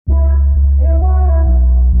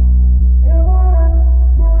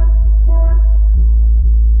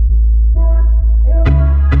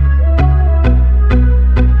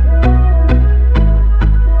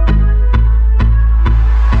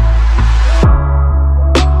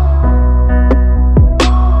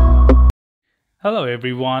Hello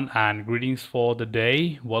everyone and greetings for the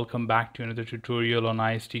day. Welcome back to another tutorial on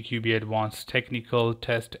ISTQB Advanced Technical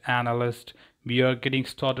Test Analyst. We are getting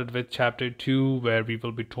started with chapter 2 where we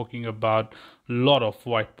will be talking about a lot of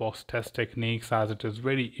white box test techniques, as it is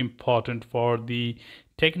very important for the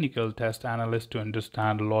technical test analyst to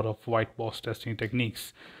understand a lot of white box testing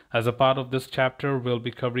techniques. As a part of this chapter, we'll be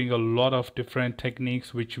covering a lot of different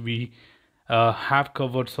techniques which we have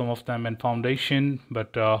covered some of them in foundation,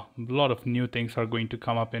 but a lot of new things are going to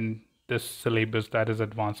come up in this syllabus that is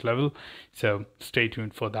advanced level, so stay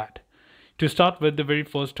tuned for that. To start with, the very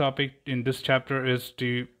first topic in this chapter is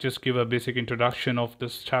to just give a basic introduction of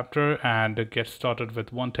this chapter and get started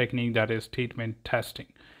with one technique, that is statement testing.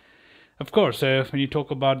 Of course, when you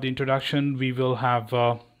talk about the introduction, we will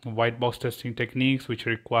have white box testing techniques, which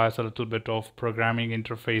requires a little bit of programming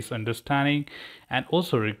interface understanding and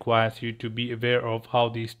also requires you to be aware of how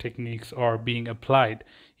these techniques are being applied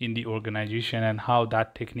in the organization and how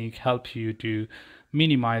that technique helps you to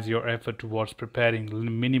minimize your effort towards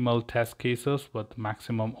preparing minimal test cases with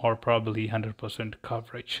maximum or probably 100%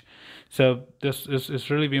 coverage. So this is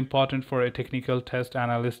really important for a technical test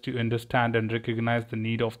analyst to understand and recognize the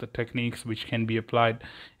need of the techniques which can be applied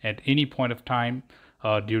at any point of time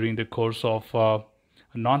during the course of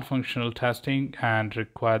non-functional testing, and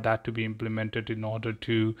require that to be implemented in order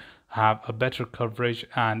to have a better coverage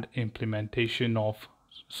and implementation of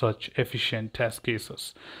such efficient test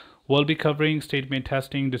cases. We'll be covering statement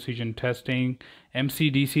testing, decision testing,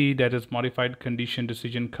 MCDC, that is modified condition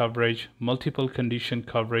decision coverage, multiple condition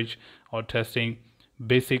coverage or testing,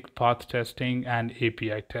 basic path testing, and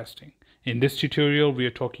API testing. In this tutorial, we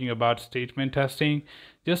are talking about statement testing.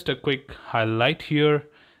 Just a quick highlight here.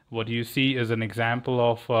 What you see is an example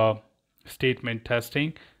of statement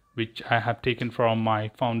testing, which I have taken from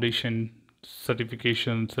my foundation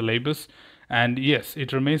certification syllabus. And yes,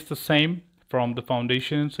 it remains the same from the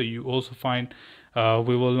foundation, so you also find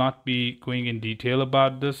we will not be going in detail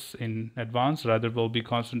about this in advanced, rather we'll be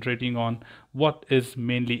concentrating on what is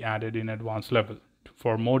mainly added in advanced level.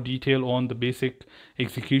 For more detail on the basic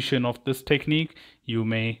execution of this technique, you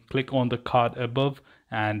may click on the card above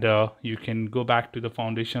and you can go back to the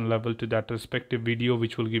foundation level to that respective video,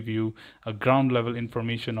 which will give you a ground level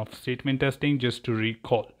information of statement testing, just to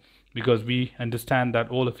recall, because we understand that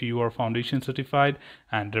all of you are foundation certified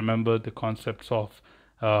and remember the concepts of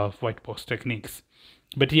white box techniques.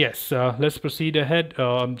 But yes, let's proceed ahead.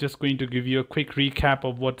 I'm just going to give you a quick recap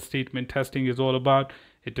of what statement testing is all about.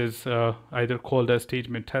 It is either called as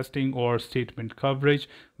statement testing or statement coverage,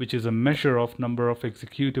 which is a measure of number of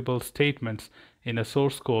executable statements in a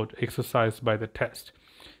source code exercised by the test.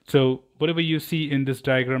 So whatever you see in this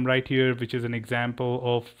diagram right here, which is an example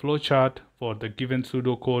of flowchart for the given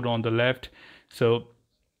pseudocode on the left. So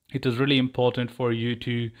it is really important for you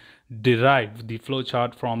to derive the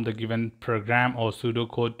flowchart from the given program or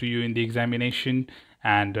pseudocode to you in the examination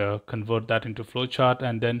and convert that into flowchart,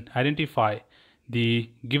 and then identify the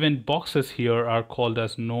given boxes here are called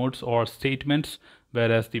as nodes or statements,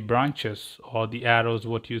 whereas the branches or the arrows,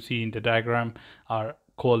 what you see in the diagram, are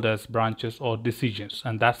called as branches or decisions.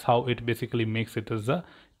 And that's how it basically makes it as a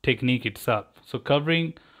technique itself. So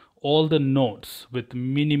covering all the nodes with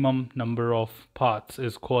minimum number of paths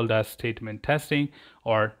is called as statement testing,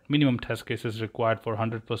 or minimum test cases required for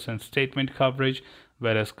 100% statement coverage,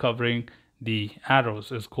 whereas covering the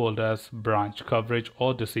arrows is called as branch coverage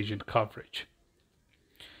or decision coverage.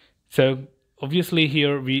 So obviously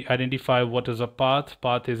here we identify what is a path.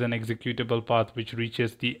 Path is an executable path which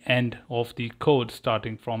reaches the end of the code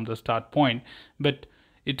starting from the start point. But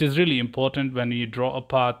it is really important when you draw a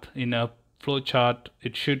path in a flowchart,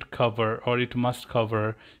 it should cover, or it must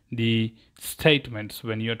cover, the statements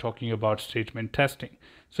when you're talking about statement testing.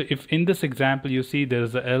 So if in this example you see there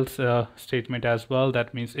is a else statement as well,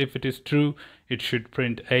 that means if it is true, it should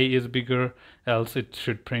print A is bigger, else it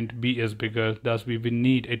should print B is bigger. Thus we will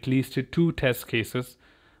need at least 2 test cases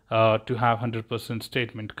to have 100%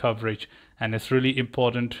 statement coverage. And it's really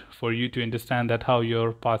important for you to understand that how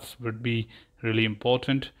your paths would be really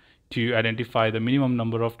important to identify the minimum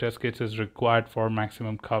number of test cases required for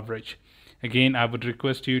maximum coverage. Again, I would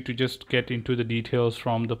request you to just get into the details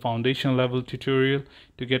from the foundation level tutorial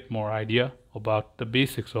to get more idea about the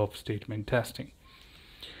basics of statement testing.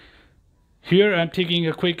 Here I'm taking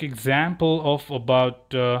a quick example of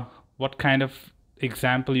about what kind of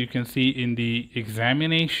example you can see in the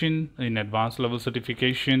examination in advanced level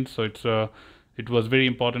certification. So it was very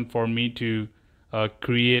important for me to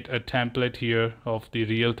create a template here of the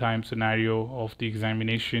real-time scenario of the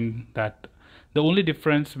examination. That the only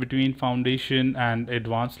difference between foundation and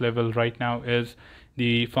advanced level right now is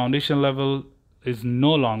the foundation level is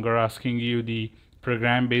no longer asking you the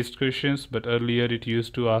program based questions, but earlier it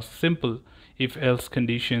used to ask simple if else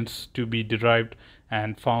conditions to be derived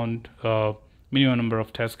and found minimum number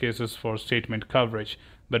of test cases for statement coverage.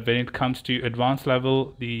 But when it comes to advanced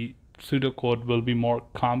level, the pseudocode will be more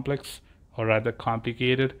complex, or rather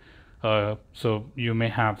complicated. So you may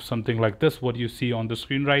have something like this, what you see on the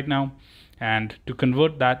screen right now, and to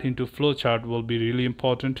convert that into flowchart will be really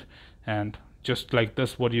important. And just like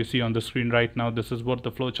this, what you see on the screen right now, this is what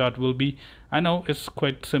the flowchart will be. I know it's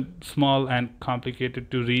quite small and complicated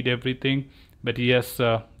to read everything, but yes,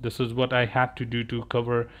 this is what I had to do to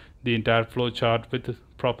cover the entire flowchart with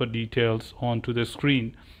proper details onto the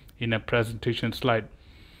screen in a presentation slide.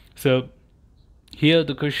 So here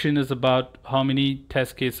the question is about how many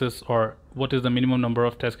test cases, or what is the minimum number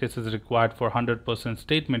of test cases required for 100%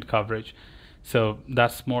 statement coverage. So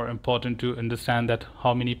that's more important to understand, that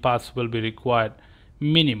how many paths will be required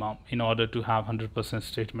minimum in order to have 100%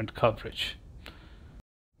 statement coverage.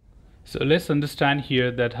 So let's understand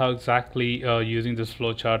here that how exactly using this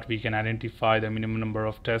flowchart we can identify the minimum number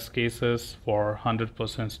of test cases for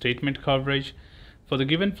 100% statement coverage. For the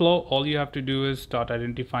given flow, all you have to do is start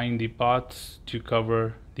identifying the paths to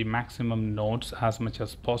cover the maximum nodes as much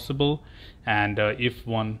as possible. And if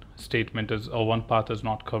one statement is, or one path is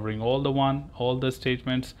not covering all the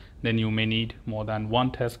statements, then you may need more than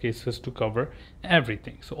one test cases to cover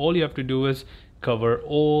everything. So all you have to do is cover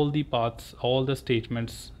all the paths, all the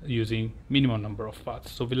statements using minimum number of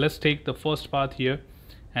paths. So let's take the first path here,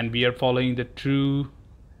 and we are following the true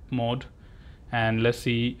mode, and let's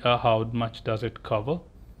see how much does it cover.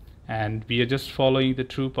 And we are just following the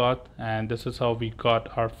true path, and this is how we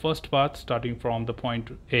got our first path, starting from the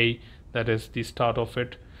point A, that is the start of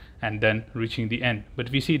it, and then reaching the end. But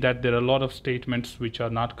we see that there are a lot of statements which are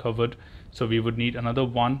not covered, so we would need another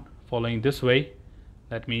one following this way.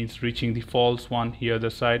 That means reaching the false one here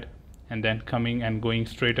the side, and then coming and going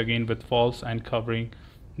straight again with false and covering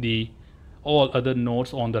the all other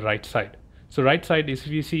nodes on the right side. So right side is, if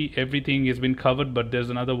you see, everything has been covered, but there's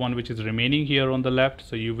another one which is remaining here on the left.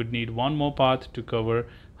 So you would need one more path to cover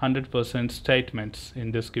 100% statements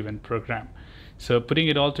in this given program. So putting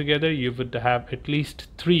it all together, you would have at least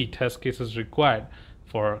 3 test cases required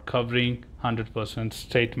for covering 100%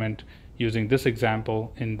 statement using this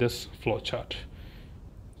example in this flowchart.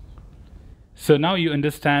 So now you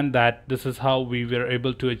understand that this is how we were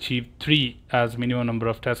able to achieve 3 as minimum number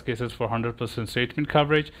of test cases for 100% statement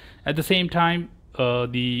coverage. At the same time,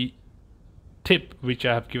 the tip which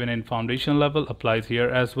I have given in foundation level applies here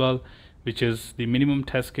as well, which is the minimum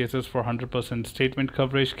test cases for 100% statement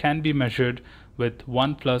coverage can be measured with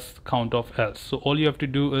 1 plus count of else. So all you have to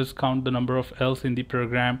do is count the number of else in the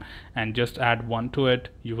program and just add 1 to it,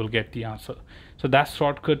 you will get the answer. So that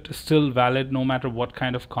shortcut is still valid no matter what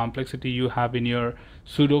kind of complexity you have in your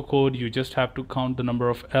pseudocode. You just have to count the number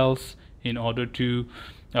of else in order to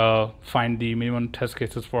find the minimum test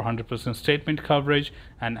cases for 100% statement coverage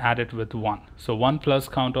and add it with 1. So 1 plus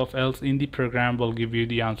count of else in the program will give you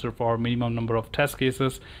the answer for minimum number of test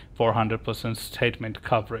cases for 100% statement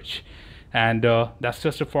coverage. And that's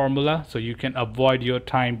just a formula, so you can avoid your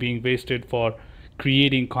time being wasted for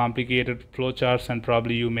creating complicated flowcharts, and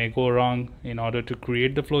probably you may go wrong in order to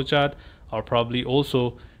create the flowchart, or probably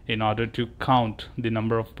also in order to count the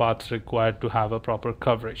number of paths required to have a proper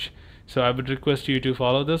coverage. So I would request you to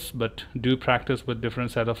follow this, but do practice with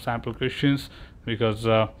different set of sample questions, because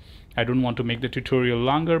I don't want to make the tutorial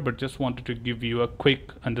longer, but just wanted to give you a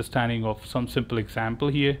quick understanding of some simple example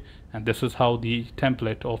here. And this is how the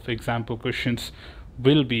template of example questions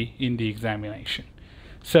will be in the examination.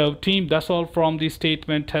 So team, that's all from the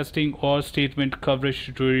statement testing or statement coverage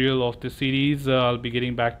tutorial of the series. I'll be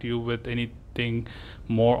getting back to you with anything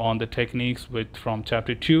more on the techniques from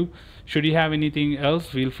chapter 2. Should you have anything else,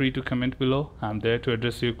 feel free to comment below. I'm there to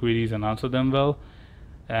address your queries and answer them well.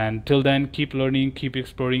 And till then, keep learning, keep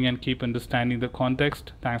exploring, and keep understanding the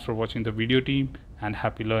context. Thanks for watching the video, team, and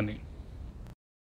happy learning.